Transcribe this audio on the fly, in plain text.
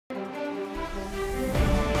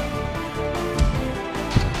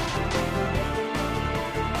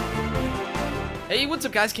Hey, what's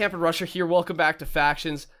up guys, TheCampingRusher here, welcome back to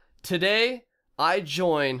Factions. Today, I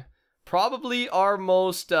join probably our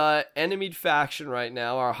most enemied faction right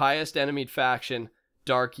now, our highest enemied faction,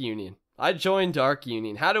 DARKUNIon. I joined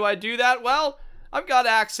DARKUNIon. How do I do that? Well, I've got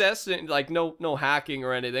access, like no hacking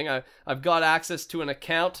or anything. I've got access to an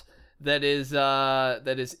account that is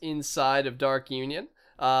inside of DARKUNIon.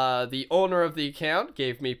 The owner of the account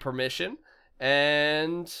gave me permission,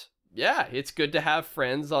 and yeah, it's good to have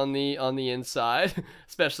friends on the inside,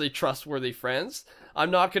 especially trustworthy friends.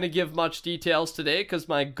 I'm not going to give much details today because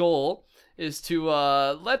my goal is to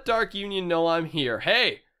let DARKUNIon know I'm here.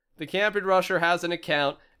 Hey, TheCampingRusher has an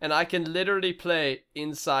account, and I can literally play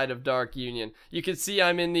inside of DARKUNIon. You can see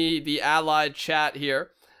I'm in the allied chat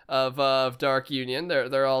here of DARKUNIon.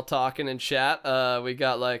 They're all talking in chat. We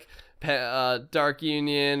got like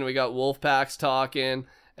DARKUNIon, we got Wolfpacks talking.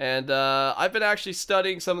 And I've been actually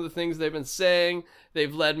studying some of the things they've been saying.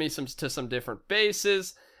 They've led me to some different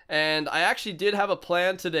bases. And I actually did have a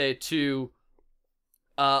plan today to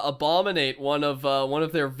abominate one of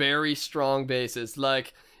their very strong bases.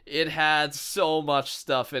 Like, it had so much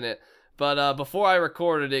stuff in it. But before I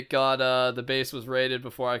recorded it, the base was raided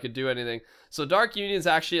before I could do anything. So DARKUNIon's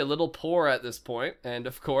actually a little poor at this point. And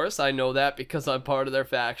of course, I know that because I'm part of their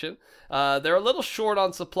faction. They're a little short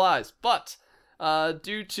on supplies, but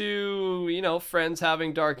due to, you know, friends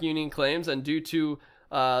having DARKUNIon claims and due to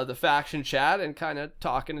the faction chat and kind of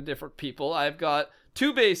talking to different people, I've got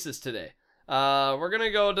two bases today. We're going to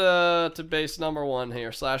go to base number 1 here,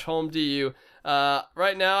 /home.du.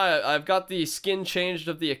 Right now, I've got the skin changed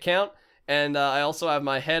of the account, and I also have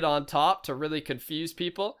my head on top to really confuse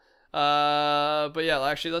people. But yeah,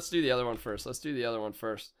 actually, let's do the other one first.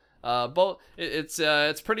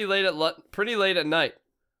 It's pretty late at night.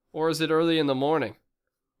 Or is it early in the morning?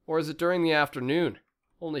 Or is it during the afternoon?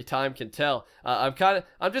 Only time can tell.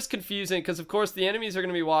 I'm just confusing because of course the enemies are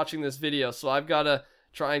going to be watching this video, so I've got to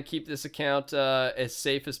try and keep this account as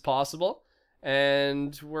safe as possible,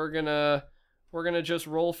 and we're gonna just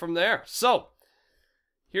roll from there. So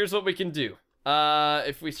here's what we can do.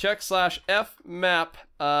 If we check /f map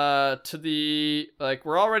to the, like,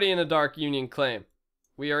 we're already in a DARKUNIon claim.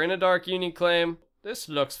 We are in a DARKUNIon claim. This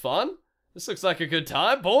looks fun. This looks like a good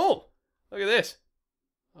time. Boom! Look at this.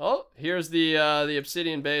 Oh, here's the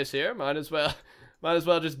obsidian base here. Might as well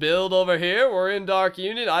just build over here. We're in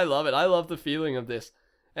DARKUNIon. I love it. I love the feeling of this.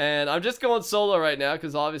 And I'm just going solo right now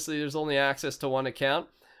because obviously there's only access to one account.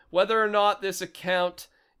 Whether or not this account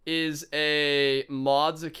is a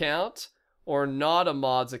mods account or not a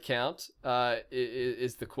mods account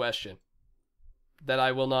is the question that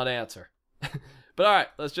I will not answer. But all right,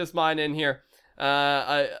 let's just mine in here.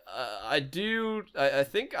 I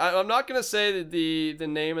think I'm not gonna say the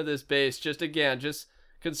name of this base. Just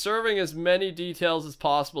conserving as many details as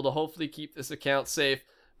possible to hopefully keep this account safe,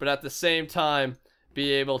 but at the same time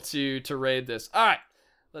be able to raid this. All right,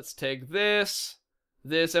 let's take this,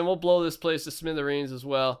 and we'll blow this place to smithereens as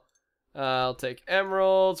well. I'll take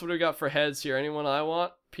emeralds. What do we got for heads here? Anyone I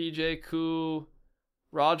want? PJ Koo,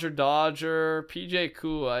 Roger Dodger, PJ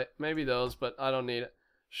Koo. Maybe those, but I don't need it.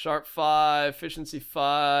 Sharp 5, efficiency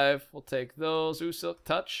 5, we'll take those. Ooh, silk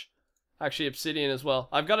touch. Actually, obsidian as well.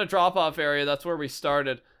 I've got a drop-off area, that's where we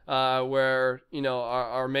started, where, you know,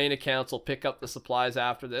 our main accounts will pick up the supplies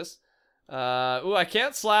after this. Ooh, I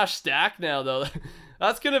can't /stack now, though.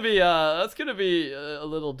 That's gonna be a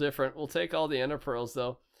little different. We'll take all the ender pearls,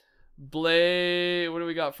 though. Blade, what do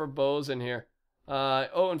we got for bows in here?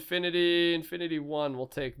 Oh, infinity 1, we'll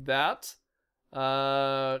take that.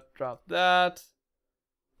 Drop that.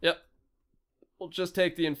 Yep. We'll just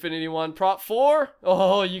take the infinity 1. Prop 4?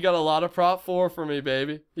 Oh, you got a lot of prop 4 for me,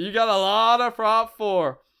 baby. You got a lot of prop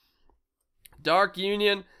 4.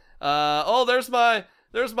 DARKUNIon. Oh, there's my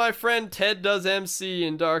friend Ted Does MC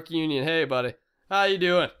in DARKUNIon. Hey, buddy. How you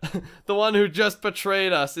doing? The one who just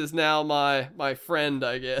betrayed us is now my friend,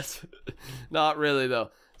 I guess. Not really, though.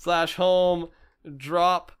 /home.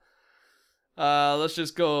 Drop. Let's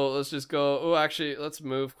just go. Oh, actually, let's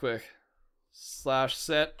move quick.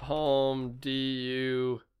 /set home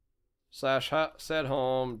du /set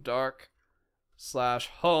home dark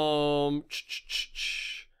 /home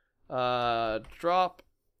drop.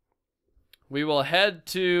 We will head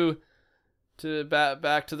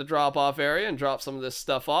back to the drop off area and drop some of this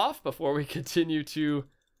stuff off before we continue to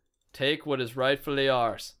take what is rightfully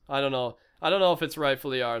ours. I don't know if it's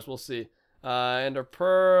rightfully ours. We'll see. Ender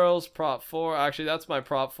pearls, prop 4. Actually, that's my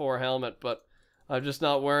prop 4 helmet, but I'm just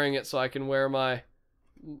not wearing it so I can wear my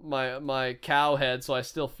cow head so I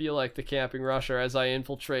still feel like the TheCampingRusher as I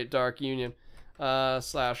infiltrate DARKUNIon.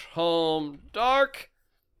 /home dark.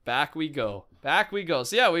 Back we go. Back we go.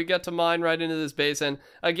 So yeah, we get to mine right into this base. And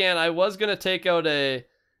again, I was going to take out an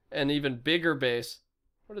even bigger base.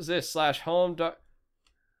 What is this? /home.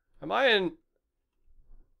 Am I in?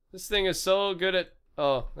 This thing is so good at...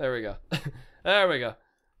 Oh, there we go. There we go.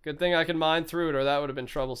 Good thing I can mine through it, or that would have been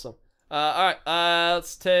troublesome. Alright,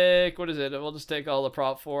 let's take... What is it? We'll just take all the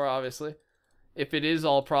prop 4, obviously. If it is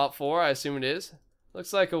all prop 4, I assume it is.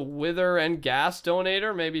 Looks like a wither and gas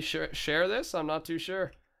donator. Maybe share this? I'm not too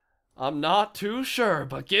sure. I'm not too sure,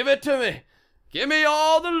 but give it to me. Give me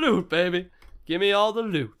all the loot, baby. Give me all the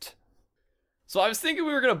loot. So I was thinking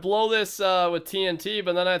we were going to blow this with TNT,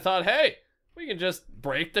 but then I thought, hey, we can just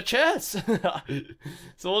break the chests.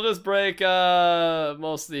 So we'll just break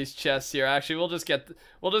most of these chests here. Actually, we'll just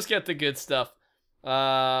get the good stuff.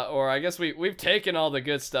 Or I guess we've taken all the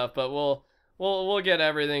good stuff, but we'll get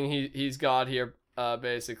everything he's got here,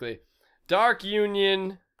 basically. Dark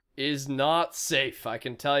Union is not safe, I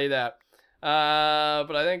can tell you that.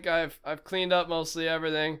 But I think I've cleaned up mostly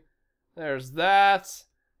everything. There's that.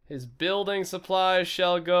 His building supplies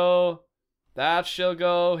shall go. That shall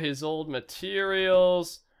go. His old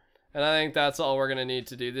materials. And I think that's all we're gonna need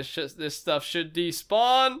to do. This stuff should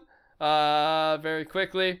despawn very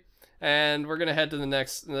quickly. And we're gonna head to the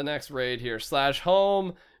next raid here.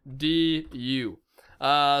 /home DU.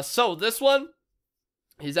 So this one,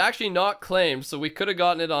 he's actually not claimed, so we could have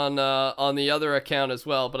gotten it on the other account as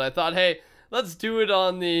well. But I thought, hey, let's do it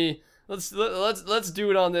on the let's do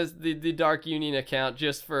it on the Dark Union account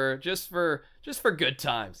just for good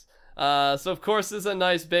times. So of course this is a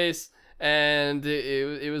nice base, and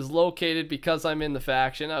it was located because I'm in the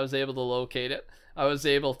faction. I was able to locate it. I was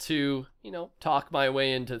able to, you know, talk my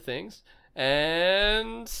way into things,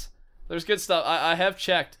 and there's good stuff. I have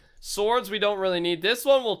checked. Swords we don't really need. This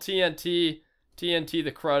one will TNT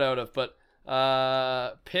the crud out of, but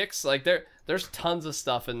picks, like there's tons of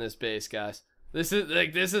stuff in this base, guys. This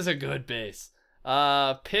is a good base.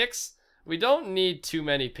 Picks, we don't need too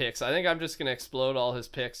many picks. I think I'm just gonna explode all his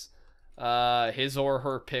picks. His or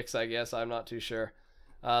her picks, I guess. I'm not too sure.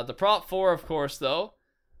 The prop 4, of course, though.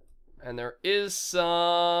 And there is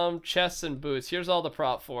some chests and boots. Here's all the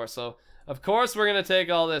prop 4. So, of course, we're gonna take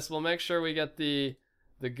all this. We'll make sure we get the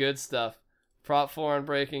good stuff. Prop 4 on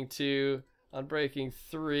breaking 2, on breaking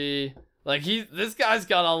 3. Like this guy's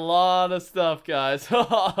got a lot of stuff, guys.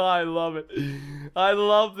 I love it. I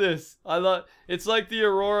love this. It's like the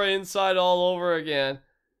Aurora inside all over again,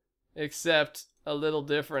 except a little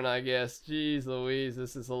different, I guess. Jeez Louise,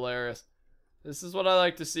 this is hilarious. This is what I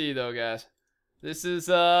like to see, though, guys. This is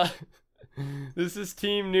this is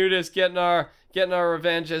Team Nudist getting our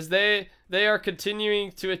revenge, as they are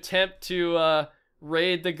continuing to attempt to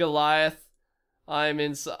raid the Goliath. I'm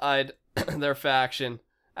inside their faction,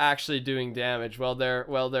 actually doing damage while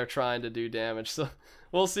they're trying to do damage. So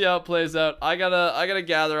we'll see how it plays out. I gotta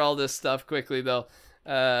gather all this stuff quickly, though.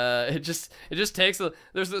 It just takes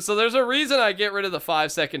there's a reason I get rid of the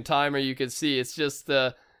 5-second timer. You can see it's just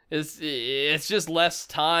less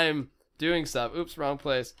time doing stuff. Oops, wrong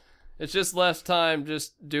place. It's just less time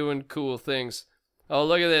just doing cool things. Oh,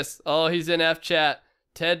 look at this. Oh, he's in F chat.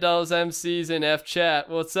 Ted Doll's MC's in F chat.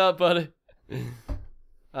 What's up, buddy?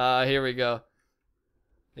 Here we go.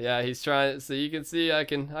 Yeah, he's trying. So you can see, I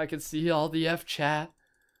can see all the F chat.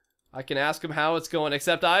 I can ask him how it's going.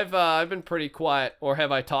 Except I've been pretty quiet, or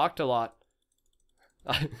have I talked a lot?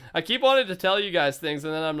 I keep wanting to tell you guys things,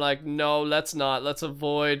 and then I'm like, no, let's not. Let's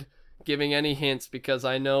avoid giving any hints, because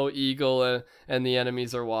I know Eagle and the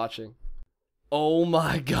enemies are watching. Oh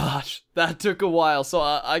my gosh, that took a while. So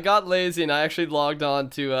I got lazy, and I actually logged on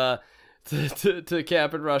to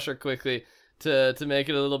TheCampingRusher quickly to make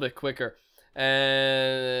it a little bit quicker.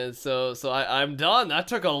 And so I'm done. That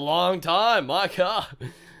took a long time. My God.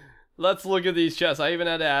 Let's look at these chests. I even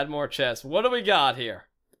had to add more chests. What do we got here?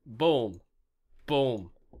 Boom. Boom.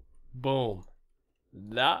 Boom.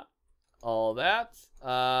 That. All that.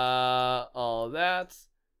 All that.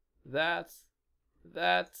 That.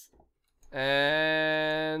 That.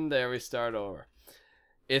 And there we start over.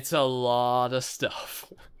 It's a lot of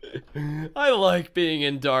stuff. I like being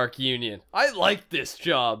in Dark Union. I like this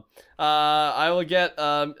job. I will get,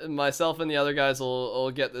 myself and the other guys will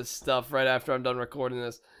get this stuff right after I'm done recording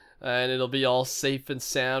this. And it'll be all safe and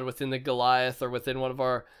sound within the Goliath or within one of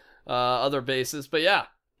our other bases. But yeah,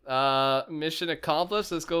 mission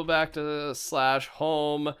accomplished. Let's go back to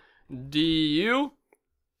 /home DU.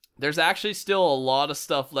 There's actually still a lot of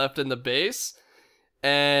stuff left in the base,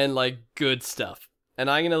 and like good stuff. And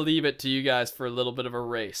I'm going to leave it to you guys for a little bit of a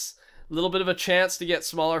race. A little bit of a chance to get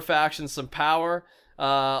smaller factions some power.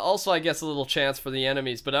 Also, I guess a little chance for the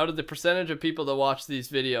enemies, but out of the percentage of people that watch this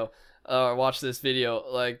video,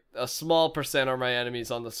 like a small percent are my enemies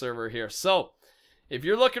on the server here. So, if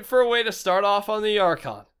you're looking for a way to start off on the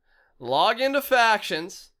Archon, log into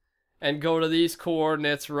factions and go to these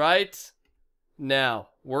coordinates right now.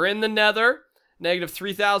 We're in the Nether, negative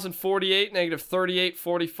 3048, negative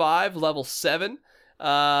 3845, level 7.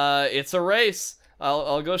 It's a race.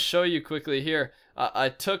 I'll go show you quickly here. I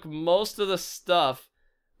took most of the stuff,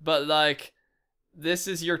 but like, this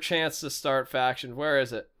is your chance to start faction. Where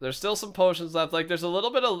is it? There's still some potions left. Like, there's a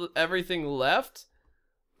little bit of everything left,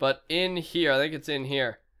 but in here, I think it's in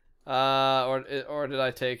here. Or did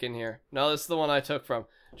I take in here? No, this is the one I took from.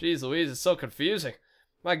 Jeez Louise, it's so confusing.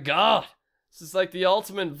 My God, this is like the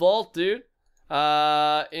ultimate vault, dude.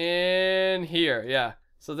 In here, yeah.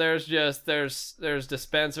 So there's just there's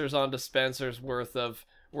dispensers on dispensers worth of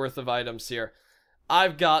items here.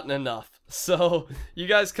 I've gotten enough. So you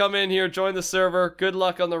guys come in here, join the server. Good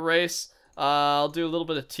luck on the race. I'll do a little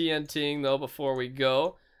bit of TNTing though before we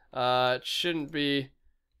go. It shouldn't be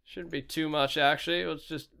too much actually. Let's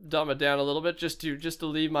just dumb it down a little bit just to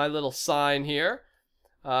leave my little sign here.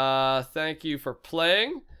 Thank you for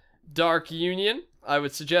playing. DARKUNION. I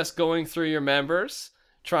would suggest going through your members,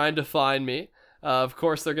 trying to find me. Of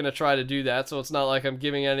course, they're gonna try to do that, so it's not like I'm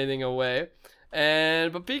giving anything away.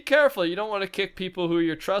 But be careful. You don't want to kick people who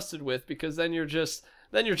you're trusted with, because then you're just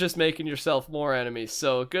making yourself more enemies.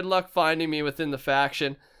 So good luck finding me within the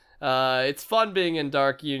faction. It's fun being in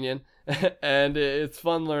DARKUNION, and it's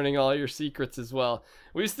fun learning all your secrets as well.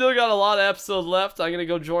 We've still got a lot of episodes left. I'm gonna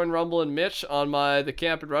go join Rumble and Mitch on my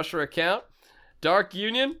TheCampingRusher account.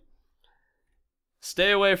 DARKUNION.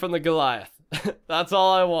 Stay away from the Goliath. That's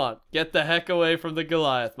all I want. Get the heck away from the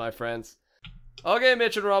Goliath, my friends. Okay,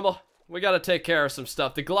 Mitch and Rumble. We gotta take care of some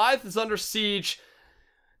stuff. The Goliath is under siege.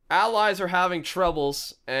 Allies are having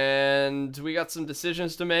troubles. And we got some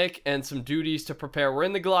decisions to make and some duties to prepare. We're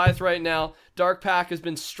in the Goliath right now. Dark Pack has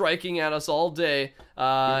been striking at us all day.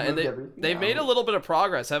 And they've made a little bit of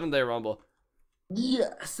progress, haven't they, Rumble?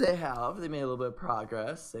 Yes, they have. They made a little bit of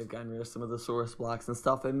progress. They've gotten rid of some of the source blocks and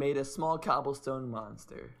stuff and made a small cobblestone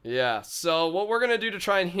monster. Yeah, so what we're going to do to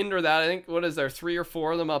try and hinder that, I think, what is there, 3 or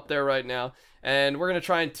 4 of them up there right now. And we're going to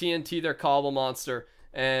try and TNT their cobble monster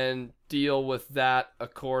and deal with that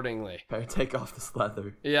accordingly. Better take off this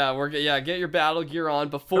leather. Yeah, get your battle gear on.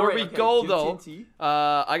 Before we go, though,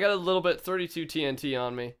 I got a little bit, 32 TNT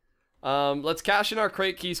on me. Let's cash in our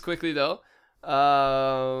crate keys quickly, though.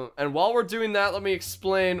 And while we're doing that, let me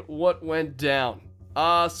explain what went down.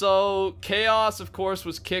 So Chaos, of course,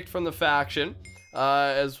 was kicked from the faction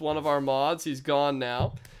as one of our mods. He's gone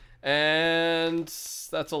now, and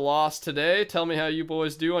that's a loss today. Tell me how you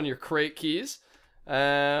boys do on your crate keys.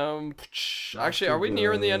 Actually, are we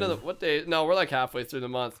nearing the end of the what day? No, we're like halfway through the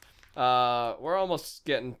month. We're almost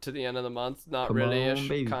getting to the end of the month. Not really-ish,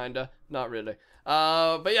 kinda, not really.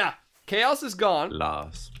 But yeah, Chaos is gone.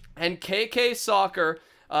 Lost. And KK Soccer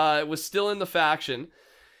was still in the faction,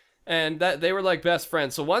 and that they were like best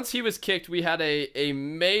friends. So once he was kicked, we had a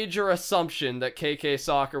major assumption that KK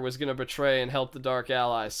Soccer was going to betray and help the Dark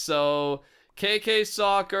Allies. So KK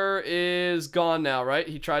Soccer is gone now, right?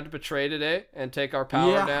 He tried to betray today and take our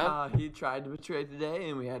power down. Yeah, he tried to betray today,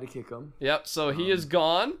 and we had to kick him. Yep, so he is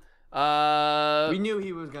gone. We knew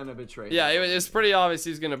he was going to betray. Yeah, it's pretty obvious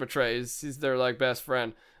he's going to betray. He's their like best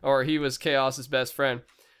friend, or he was Chaos's best friend.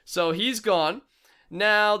 So he's gone.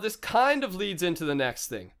 Now, this kind of leads into the next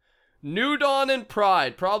thing. New Dawn and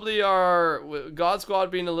Pride, probably our God Squad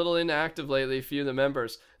being a little inactive lately, a few of the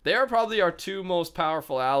members. They are probably our 2 most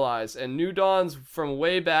powerful allies, and New Dawn's from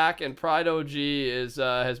way back, and Pride OG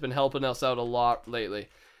has been helping us out a lot lately.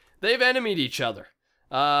 They've enemied each other.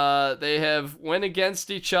 They have went against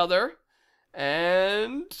each other,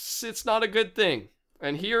 and it's not a good thing.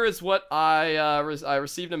 And here is what I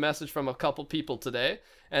received a message from a couple people today.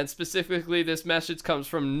 And specifically, this message comes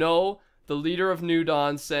from No, the leader of New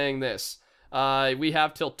Dawn, saying this. We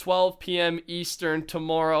have till 12 p.m. Eastern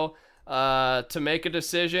tomorrow to make a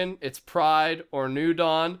decision. It's Pride or New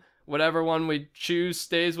Dawn. Whatever one we choose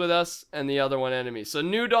stays with us, and the other one enemy. So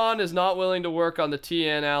New Dawn is not willing to work on the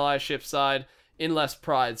TN allyship side unless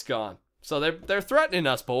Pride's gone. So they're threatening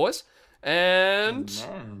us, boys. And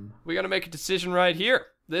we got to make a decision right here.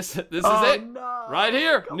 This is it. No. Right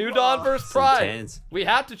here. New Dawn versus Pride. We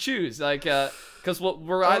have to choose, like, because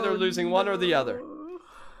we're either losing one or the other.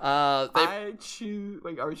 I choose.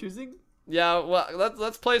 Wait, are we choosing? Yeah. Well,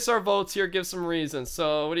 let's place our votes here. Give some reasons.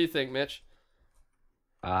 So, what do you think, Mitch?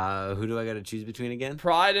 Who do I got to choose between again?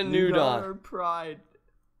 Pride and New Dawn. Or Pride.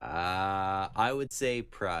 I would say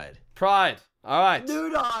Pride. Pride. All right.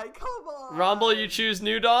 New Dawn, come on. Rumble, you choose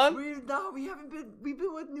New Dawn? We haven't been. We've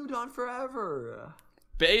been with New Dawn forever.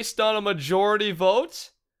 Based on a majority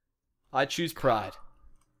vote, I choose Pride.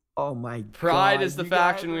 Oh my god. Pride is the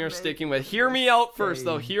faction we are sticking with. Hear me out first,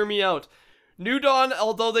 though. Hear me out. New Dawn,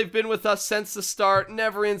 although they've been with us since the start,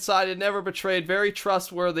 never incited, never betrayed, very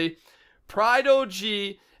trustworthy. Pride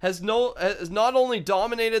OG has not only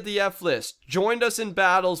dominated the F list, joined us in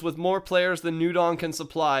battles with more players than New Dawn can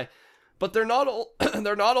supply, but they're not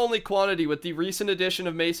only quantity. With the recent addition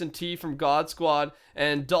of Mason T from God Squad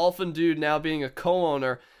and Dolphin Dude now being a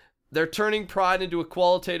co-owner, they're turning Pride into a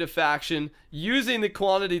qualitative faction, using the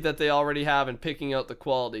quantity that they already have and picking out the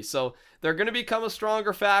quality. So they're going to become a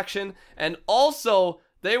stronger faction, and also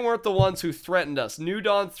they weren't the ones who threatened us. New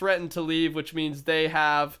Dawn threatened to leave, which means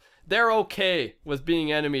they're okay with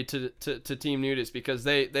being enemy to Team Nudist because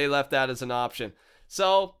they left that as an option.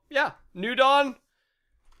 So yeah, New Dawn,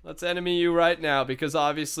 let's enemy you right now because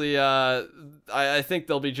obviously I think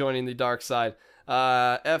they'll be joining the dark side.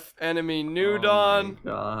 F enemy New Dawn.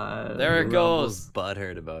 God. There it goes.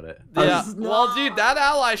 Butthurt about it. Yeah. Well, dude, that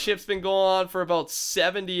allyship's been going on for about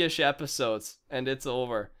 70-ish episodes, and it's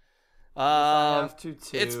over.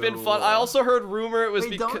 It's been fun. I also heard rumor it was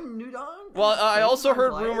because. New Dawn? Well, I also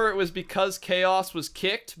heard rumor it was because Chaos was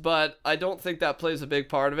kicked, but I don't think that plays a big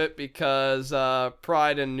part of it because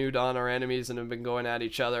Pride and New Dawn are enemies and have been going at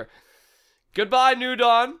each other. Goodbye, New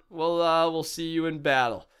Dawn. We'll see you in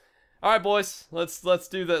battle. All right, boys. Let's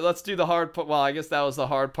do the hard part. Well, I guess that was the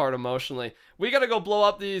hard part emotionally. We gotta go blow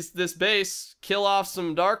up this base, kill off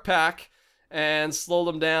some Dark Pack, and slow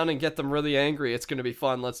them down and get them really angry. It's gonna be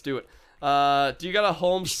fun. Let's do it. Do you got a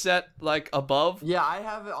home set like above? Yeah, I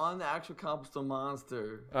have it on the actual cobblestone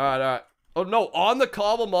monster. All right. Oh no, on the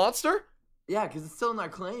cobble monster? Yeah, because it's still in our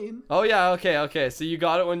claim. Oh yeah, okay. So you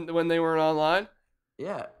got it when they weren't online?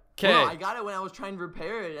 Yeah. Okay. Well, I got it when I was trying to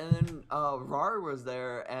repair it, and then Rar was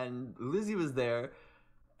there, and Lizzie was there,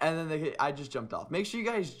 and then I just jumped off. Make sure you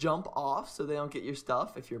guys jump off so they don't get your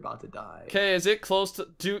stuff if you're about to die. Okay, is it close to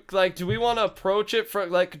do we want to approach it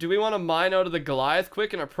from do we want to mine out of the Goliath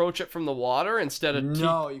quick and approach it from the water instead of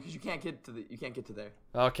no, because you can't get to there.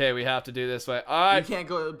 Okay, we have to do this way. All right. You can't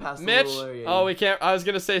go past the Mitch. little area. Oh, we can't. I was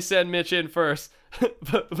gonna say send Mitch in first,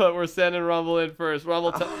 but we're sending Rumble in first.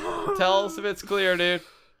 Rumble, tell us if it's clear, dude.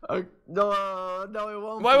 No, it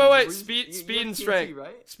won't. Wait. Speed and strength.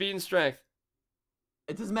 Right? Speed and strength.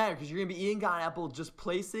 It doesn't matter because you're gonna be eating God Apple, just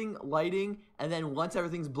placing, lighting, and then once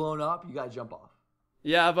everything's blown up, you gotta jump off.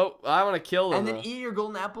 Yeah, but I want to kill them. And then eat your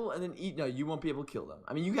golden apple, and then eat. No, you won't be able to kill them.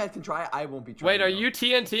 I mean, you guys can try. I won't be trying. Wait, are you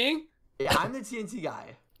TNTing? Yeah, I'm the TNT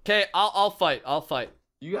guy. Okay, I'll fight. I'll fight.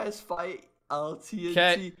 You guys fight. I'll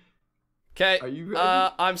TNT. Okay. Are you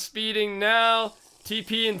ready? I'm speeding now.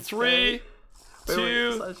 TP in 3,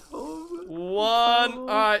 2, Wait, 1. All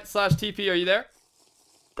right, /TP. Are you there?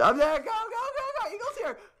 I'm there. Go. Eagle's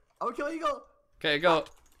here. I'm gonna kill Eagle. Okay, go.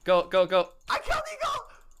 I killed Eagle.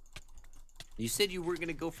 You said you were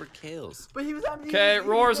gonna go for kills. But he was empty. Okay,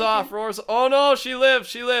 roars off. Oh no, she lived.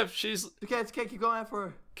 She's. Okay, it's okay. Keep going after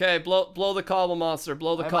her. Okay, blow the cobble monster.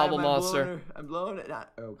 Blow the cobble monster. I'm blowing it.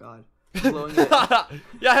 Oh god. I'm blowing it.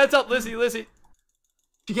 Yeah, heads up, Lizzie.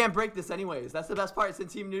 She can't break this anyways. That's the best part. It's in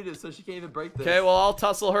Team Nudist, so she can't even break this. Okay, well, I'll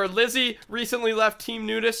tussle her. Lizzie recently left Team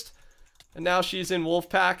Nudist, and now she's in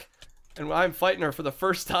Wolfpack, and I'm fighting her for the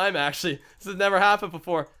first time, actually. This has never happened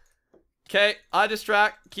before. Okay, I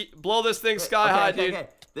distract. Blow this thing sky high, dude. Okay.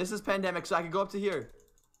 This is pandemic, so I can go up to here.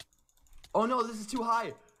 Oh, no, this is too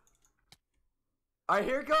high. All right,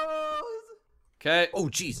 here it goes. Okay. Oh,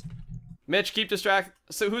 jeez. Mitch, keep distracted.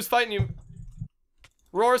 So who's fighting you?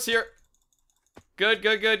 Roar's here. Good.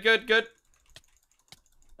 That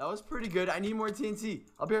was pretty good. I need more TNT.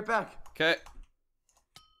 I'll be right back.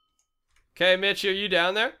 Okay, Mitch, are you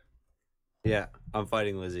down there? Yeah, I'm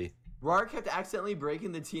fighting Lizzie. Rar kept accidentally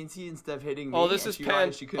breaking the TNT instead of hitting me. Oh, this is she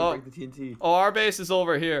couldn't break the TNT. Oh, our base is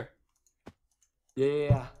over here.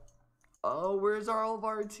 Yeah. Oh, where's all of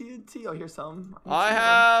our TNT? Oh, here's some. I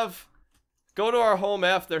have. Go to our home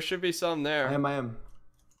F. There should be some there. I am.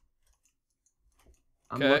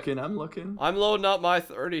 I'm looking. I'm loading up my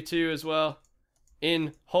 32 as well,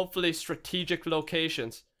 in hopefully strategic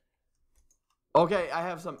locations. Okay, I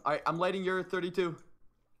have some. All right, I'm lighting your 32.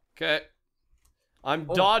 Okay. I'm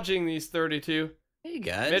dodging these 32. Hey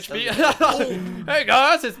guys. Mitch Hey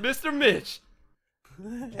guys, it's Mr. Mitch.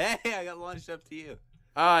 Hey, I got launched up to you.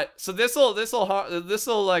 All right, so this'll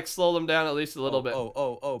like slow them down at least a little bit.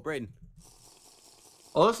 Oh, Braden.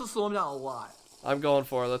 Oh, this will slow him down a lot. I'm going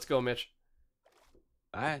for it. Let's go, Mitch.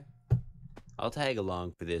 All right. I'll tag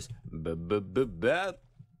along for this.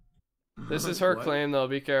 This is her What? claim, though.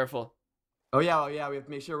 Be careful. Oh yeah, we have to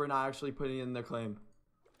make sure we're not actually putting in their claim.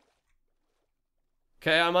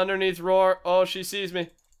 Okay, I'm underneath Roar. Oh, she sees me.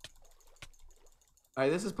 All right,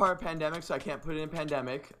 this is part of pandemic, so I can't put it in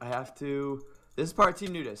pandemic. I have to. This is part of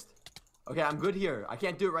team nudist. Okay, I'm good here. I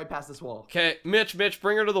can't do it right past this wall. Okay, Mitch,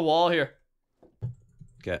 bring her to the wall here.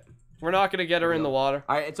 Okay. We're not gonna get her in the water.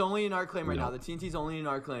 All right, it's only in our claim right now. The TNT's only in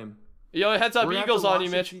our claim. Yo, heads up, We're gonna have Eagles to on you,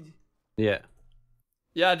 launch Mitch. the Yeah.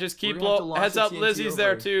 Yeah, just keep We're gonna have to low. launch Heads the up, TNT Lizzie's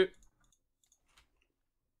there over. too.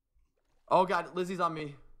 Oh god, Lizzie's on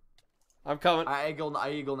me. I'm coming. I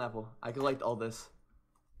eagle Nepal. I can light all this.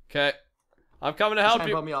 Okay, I'm coming to Try help and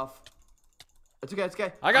you. put me off. It's okay, it's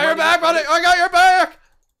okay. I got I'm your lighting back, it, buddy. lighting I got your back.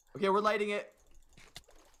 it. Okay, we're lighting it.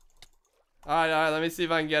 All right. Let me see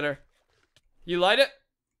if I can get her. You light it?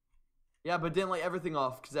 Yeah, but didn't light everything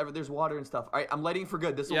off because there's water and stuff. All right, I'm lighting for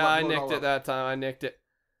good. This will Yeah, I blow nicked all it up. that time. I nicked it.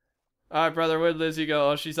 All right, brother. Where'd Lizzie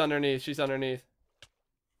go? Oh, she's underneath.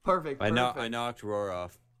 Perfect. I knocked Roar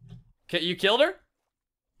off. Okay, you killed her?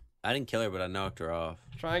 I didn't kill her, but I knocked her off.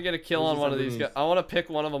 Try and get a kill on Lizzie's one of these guys. underneath. I want to pick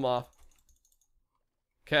one of them off.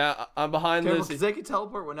 Okay, I'm behind Careful, Lizzie. because they can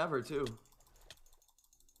teleport whenever too.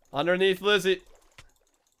 Underneath Lizzie.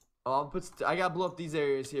 Oh, I gotta blow up these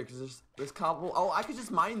areas here because there's cobble. Oh, I could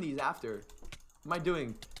just mine these after. What am I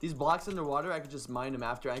doing? These blocks underwater, I could just mine them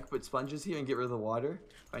after. I could put sponges here and get rid of the water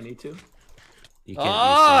if I need to. You can't use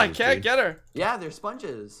I sponges, can't dude. get her. Yeah, they're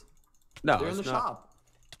sponges. No, They're in the it's not. shop.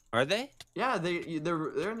 Are they? Yeah,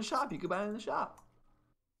 they're in the shop. You can buy them in the shop.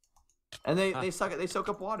 And they soak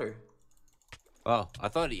up water. Oh, I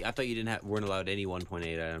thought you weren't allowed any 1.8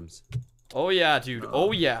 items. Oh yeah, dude.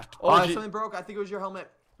 Oh yeah. Oh, Oh, gee. something broke. I think it was your helmet.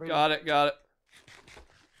 Right Got it.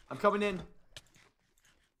 I'm coming in.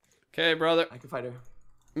 Okay, brother. I can fight her.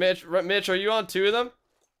 Mitch, are you on two of them?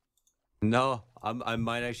 No, I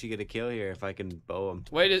might actually get a kill here if I can bow him.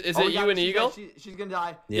 Wait, is Oh, it yeah, you and she's Eagle? dead. She's gonna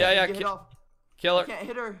die. Yeah, Get hit off. Kill I her. can't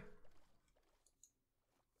hit her.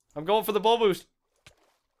 I'm going for the bull boost.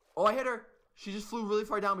 Oh, I hit her. She just flew really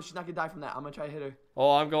far down, but she's not gonna die from that. I'm gonna try to hit her.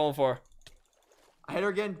 Oh, I'm going for her. I hit her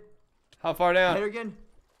again. How far I hit down? her again.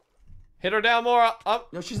 Hit her down more.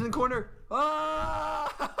 Up. No, she's in the corner.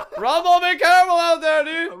 Ah! Rumble, be careful out there,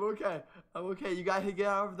 dude. I'm okay. I'm okay. You gotta get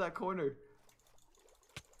out of that corner.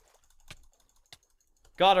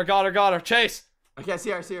 Got her. Chase. Okay, I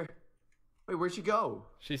see her. Wait, where'd she go?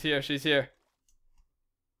 She's here.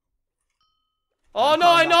 Oh no, calling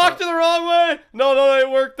I back knocked up. her the wrong way. No, it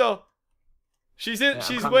worked though. She's I'm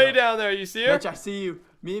she's coming way up. down there. You see her? Mitch, I see you.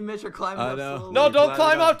 Me and Mitch are climbing I up know. slowly. No, don't Climb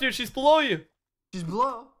climb it up. up, dude. She's below you. She's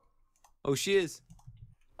below. Oh, she is.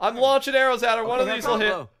 I'm launching arrows at her. One of Okay, these will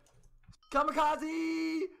hit. Oh,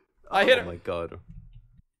 Kamikaze! I hit oh her. my god.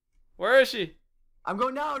 Where is she? I'm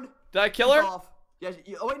going down. Did I kill She her? fell off. Yeah.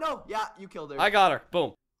 Oh wait, no. Yeah, you killed her. I got her.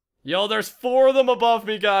 Boom. Yo, there's 4 of them above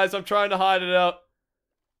me, guys. I'm trying to hide it out.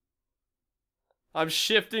 I'm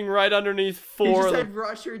shifting right underneath You 4 just of them. said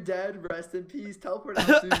Rusher dead. Rest in peace. Teleport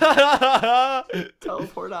out, dude.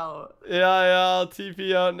 Teleport out. Yeah, I'll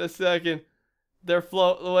TP out in a second. They're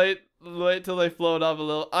wait till they float up a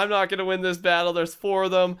little. I'm not gonna win this battle. There's 4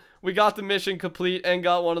 of them. We got the mission complete and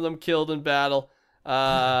got one of them killed in battle.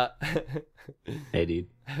 Hey, dude.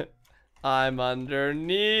 I'm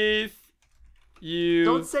underneath you.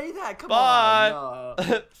 Don't say that. Come Bye. on.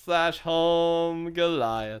 No. / home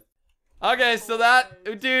Goliath. Okay, so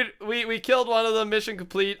that dude, we killed one of them. Mission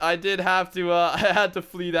complete. I did have to I had to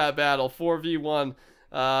flee that battle. 4v1.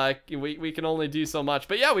 We can only do so much,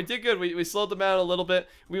 but yeah, we did good. We slowed them down a little bit.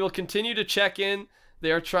 We will continue to check in.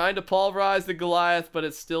 They are trying to pulverize the Goliath, but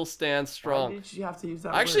it still stands Why strong. did you have to use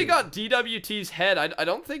that I actually word? got DWT's head. I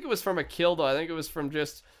don't think it was from a kill though. I think it was from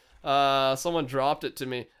just someone dropped it to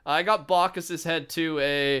me. I got Bacchus's head too,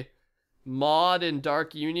 a mod in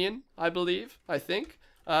Dark Union, I believe. I think.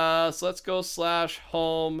 So let's go /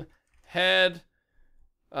 home head.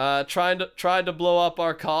 Tried to blow up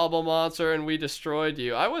our cobble monster and we destroyed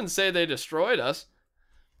you. I wouldn't say they destroyed us.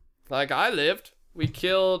 Like, I lived. We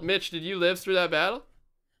killed Mitch. Did you live through that battle?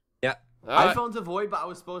 Yeah. All I right. fell into the void, but I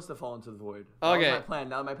was supposed to fall into the void. That Okay. was my plan.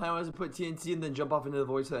 Now my plan was to put TNT and then jump off into the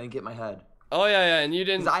void so I can get my head. Oh yeah, and you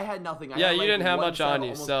didn't. Because I had nothing. I Yeah, had, you like, didn't have one much set of on you,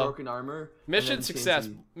 almost so- broken armor. and Mission then success.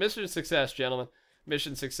 TNT. Mission success, gentlemen.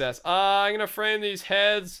 Mission success. I'm gonna frame these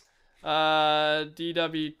heads.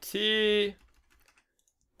 DWT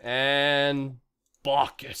and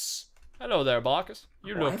Bacchus. Hello there, Bacchus.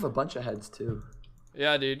 You Oh, I look. have a bunch of heads too.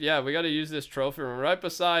 Yeah, dude. Yeah, we gotta use this trophy room right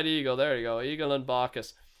beside Eagle. There you go, Eagle and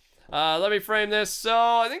Bacchus. Let me frame this. So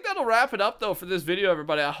I think that'll wrap it up though for this video,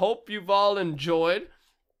 everybody. I hope you've all enjoyed.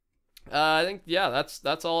 I think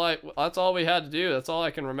that's all we had to do. That's all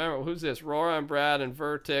I can remember. Who's this? Rora and Brad and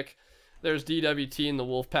Vertic. There's DWT in the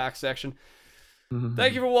Wolfpack section.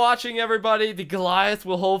 Thank you for watching, everybody. The Goliath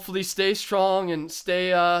will hopefully stay strong and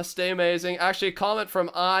stay amazing. Actually, a comment from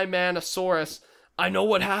iManosaurus. I know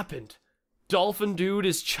what happened. Dolphin Dude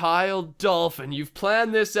is ChildDolphin. You've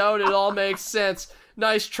planned this out. It all makes sense.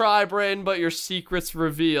 Nice try, Braden, but your secret's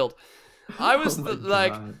revealed. I was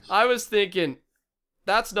I was thinking,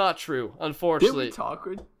 that's not true, unfortunately. Did we talk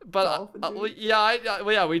with But Dolphin Dude?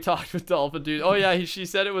 yeah, we talked with Dolphin Dude. Oh yeah, she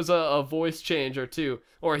said it was a voice changer too,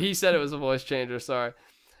 or he said it was a voice changer. Sorry.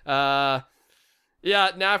 Yeah,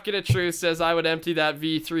 Napkin of Truth says I would empty that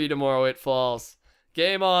V3 tomorrow. It falls.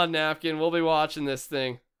 Game on, Napkin. We'll be watching this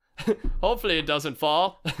thing. Hopefully it doesn't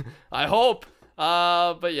fall. I hope.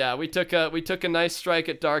 But yeah, we took a nice strike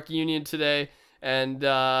at Dark Union today, and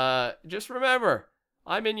just remember,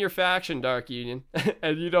 I'm in your faction, Dark Union,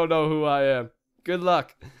 and you don't know who I am. Good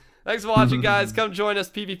luck. Thanks for watching, guys. Come join us.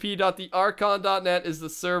 pvp.thearchon.net is the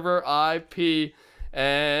server IP.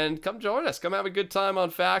 And come join us. Come have a good time on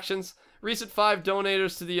factions. Recent 5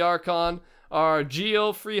 donators to the Archon are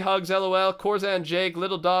Geo, Free Hugs LOL, Corzan Jake,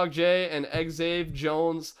 Little Dog J, and Exave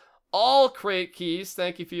Jones. All crate keys.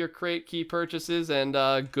 Thank you for your crate key purchases, and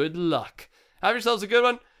good luck. Have yourselves a good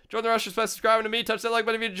one. Join the Rushers by subscribing to me. Touch that like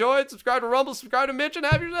button if you enjoyed. Subscribe to Rumble. Subscribe to Mitch. And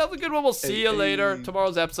have yourself a good one. We'll see you later.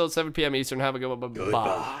 Tomorrow's episode, 7 p.m. Eastern. Have a good one.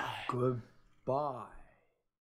 Bye. Goodbye.